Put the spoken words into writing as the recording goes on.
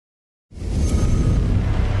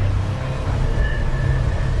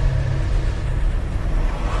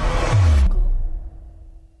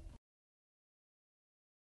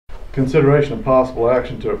Consideration of possible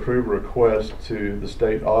action to approve a request to the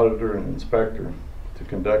state auditor and inspector to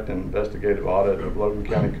conduct an investigative audit of Logan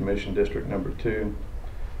County Commission District Number 2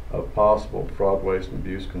 of possible fraud, waste, and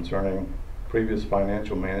abuse concerning previous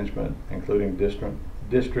financial management, including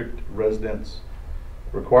district residents,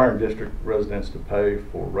 requiring district residents to pay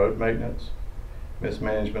for road maintenance,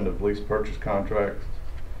 mismanagement of lease purchase contracts,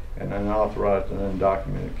 and unauthorized and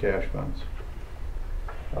undocumented cash funds.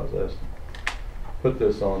 I was asked to put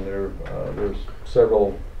this on there. There's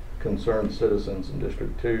several concerned citizens in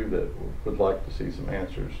District 2 that would like to see some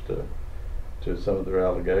answers to some of their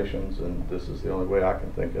allegations, and this is the only way I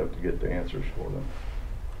can think of to get the answers for them.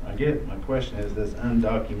 I get, my question is this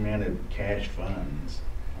undocumented cash funds.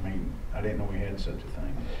 I mean, I didn't know we had such a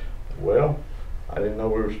thing. Well, I didn't know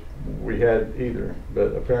we had either,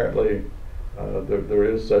 but apparently there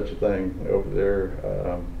is such a thing over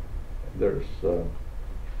there. There's a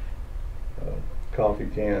coffee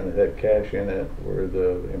can that had cash in it where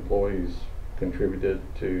the employees contributed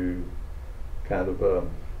to kind of a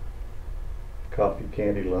coffee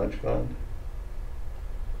candy lunch fund.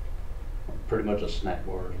 Pretty much a snack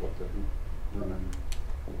bar is what they're running.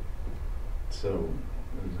 So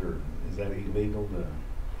is that illegal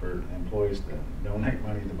for employees to donate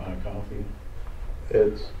money to buy coffee?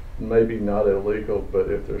 It's maybe not illegal, but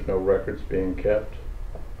if there's no records being kept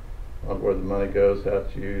on where the money goes, how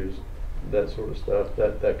it's used, that sort of stuff,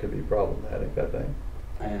 that could be problematic, I think.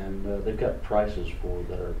 And they've got prices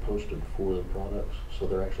that are posted for the products, so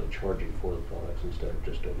they're actually charging for the products instead of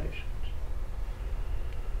just donations.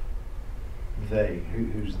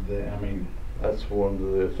 Who's they? I mean, that's one of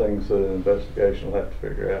the things that an investigation will have to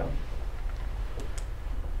figure out.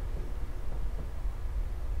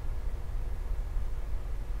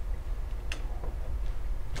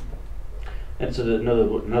 And so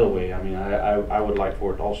another way, I mean, I would like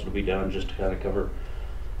for it also to be done just to kind of cover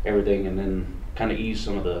everything and then kind of ease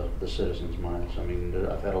some of the citizens' minds. I mean,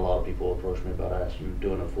 I've had a lot of people approach me about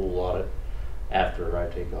doing a full audit after I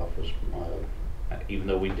take office. Even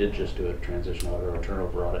though we did just do a transition audit or a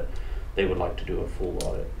turnover audit, they would like to do a full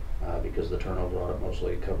audit because the turnover audit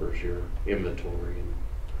mostly covers your inventory.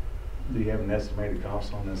 Do you have an estimated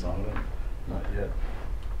cost on this audit? Not yet.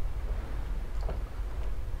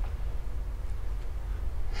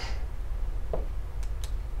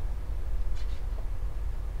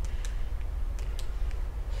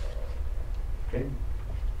 Okay.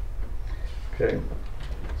 Okay,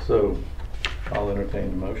 so I'll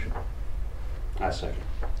entertain the motion. I second.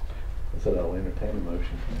 I said I'll entertain the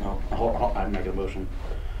motion. No, I make a motion.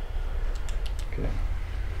 Okay.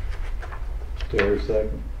 Do I hear a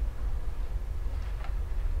second?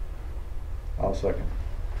 I'll second.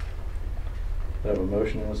 I have a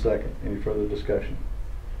motion and a second. Any further discussion?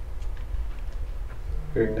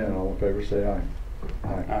 Hearing none, all in favor say aye.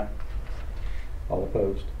 Aye. Aye. All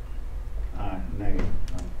opposed? Aye, nay,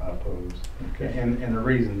 I oppose. Okay. And the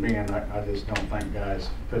reason being, I just don't think guys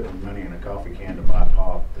putting money in a coffee can to buy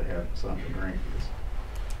pop to have something to drink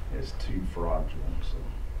is too fraudulent. So,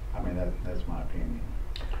 I mean, that's my opinion.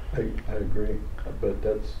 I agree, but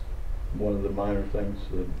that's one of the minor things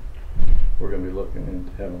that we're going to be looking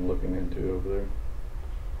into over there.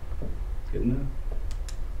 Good enough.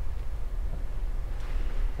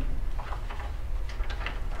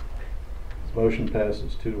 Motion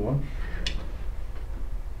passes 2-1.